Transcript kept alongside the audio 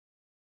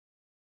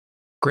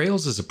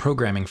Grails is a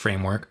programming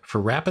framework for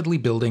rapidly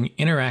building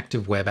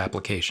interactive web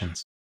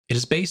applications. It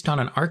is based on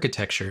an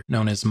architecture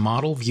known as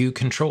Model View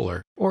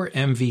Controller, or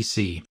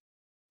MVC.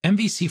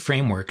 MVC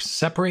frameworks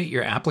separate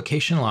your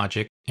application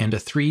logic into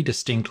three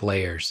distinct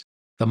layers.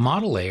 The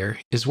model layer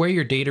is where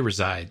your data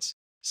resides,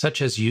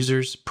 such as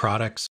users,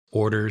 products,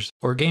 orders,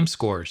 or game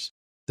scores.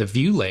 The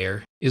view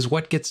layer is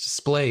what gets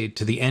displayed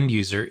to the end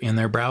user in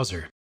their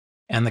browser.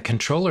 And the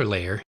controller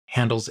layer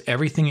handles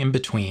everything in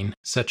between,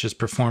 such as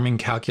performing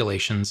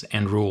calculations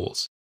and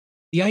rules.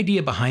 The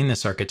idea behind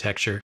this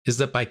architecture is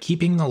that by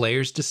keeping the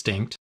layers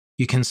distinct,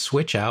 you can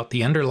switch out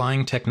the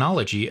underlying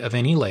technology of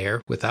any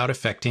layer without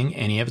affecting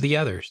any of the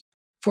others.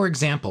 For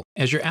example,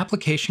 as your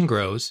application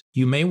grows,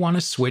 you may want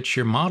to switch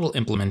your model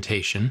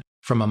implementation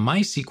from a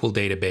MySQL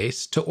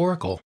database to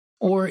Oracle.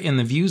 Or in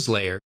the views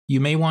layer,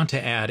 you may want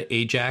to add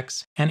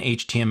AJAX and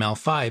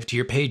HTML5 to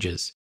your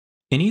pages.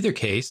 In either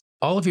case,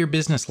 all of your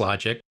business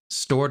logic,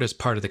 stored as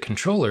part of the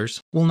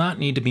controllers, will not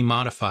need to be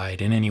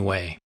modified in any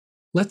way.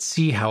 Let's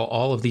see how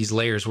all of these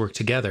layers work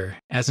together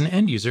as an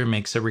end user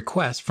makes a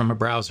request from a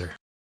browser.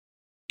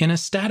 In a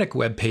static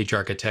web page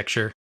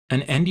architecture,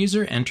 an end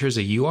user enters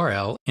a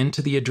URL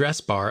into the address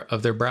bar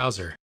of their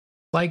browser,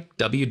 like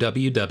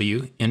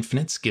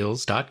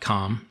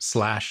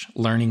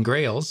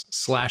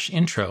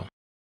www.infiniteskills.com/learninggrails/intro.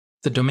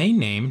 The domain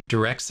name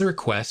directs the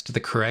request to the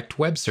correct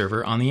web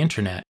server on the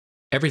internet.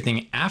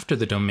 Everything after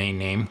the domain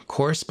name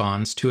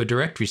corresponds to a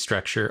directory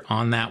structure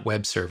on that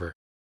web server.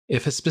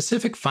 If a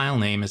specific file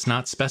name is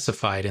not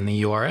specified in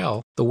the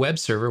URL, the web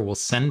server will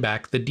send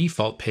back the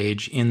default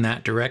page in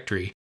that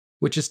directory,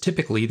 which is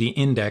typically the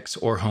index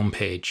or home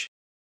page.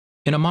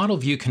 In a model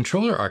view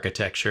controller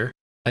architecture,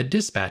 a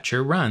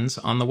dispatcher runs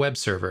on the web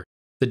server.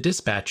 The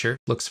dispatcher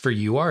looks for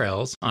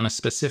URLs on a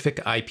specific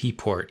IP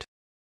port.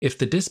 If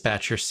the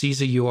dispatcher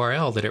sees a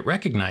URL that it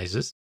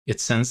recognizes, it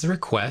sends the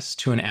request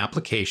to an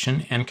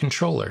application and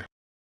controller.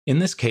 In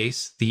this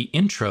case, the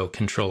intro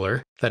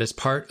controller that is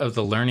part of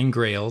the Learning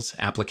Grails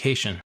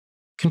application.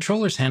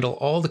 Controllers handle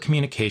all the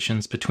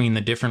communications between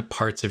the different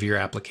parts of your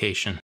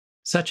application,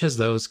 such as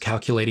those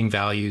calculating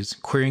values,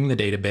 querying the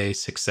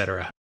database,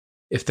 etc.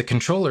 If the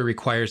controller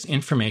requires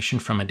information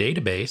from a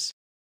database,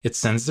 it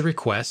sends the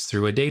request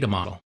through a data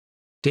model.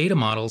 Data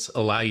models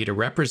allow you to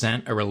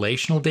represent a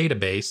relational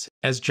database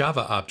as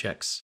Java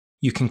objects.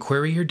 You can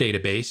query your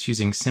database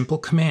using simple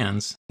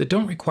commands that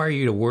don't require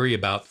you to worry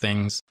about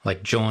things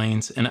like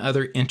joins and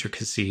other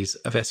intricacies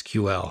of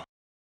SQL.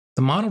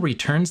 The model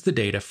returns the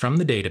data from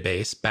the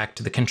database back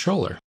to the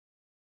controller.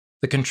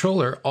 The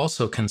controller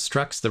also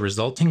constructs the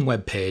resulting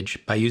web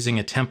page by using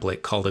a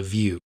template called a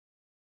view.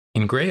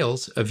 In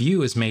Grails, a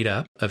view is made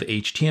up of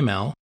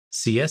HTML,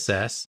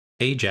 CSS,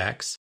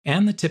 AJAX,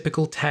 and the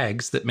typical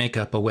tags that make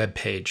up a web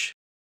page.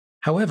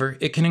 However,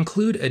 it can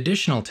include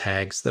additional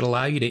tags that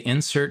allow you to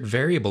insert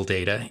variable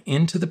data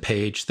into the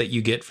page that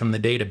you get from the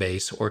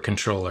database or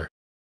controller.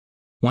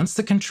 Once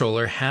the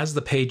controller has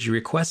the page you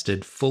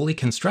requested fully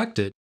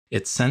constructed,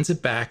 it sends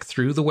it back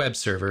through the web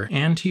server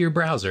and to your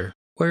browser,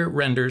 where it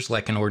renders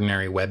like an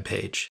ordinary web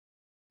page.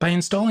 By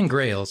installing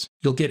Grails,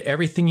 you'll get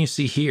everything you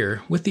see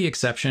here with the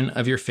exception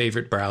of your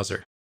favorite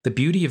browser. The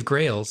beauty of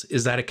Grails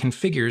is that it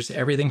configures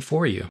everything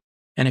for you.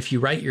 And if you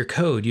write your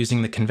code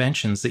using the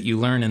conventions that you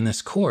learn in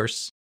this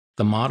course,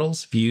 the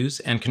models,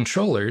 views, and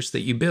controllers that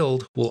you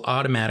build will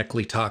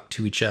automatically talk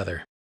to each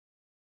other.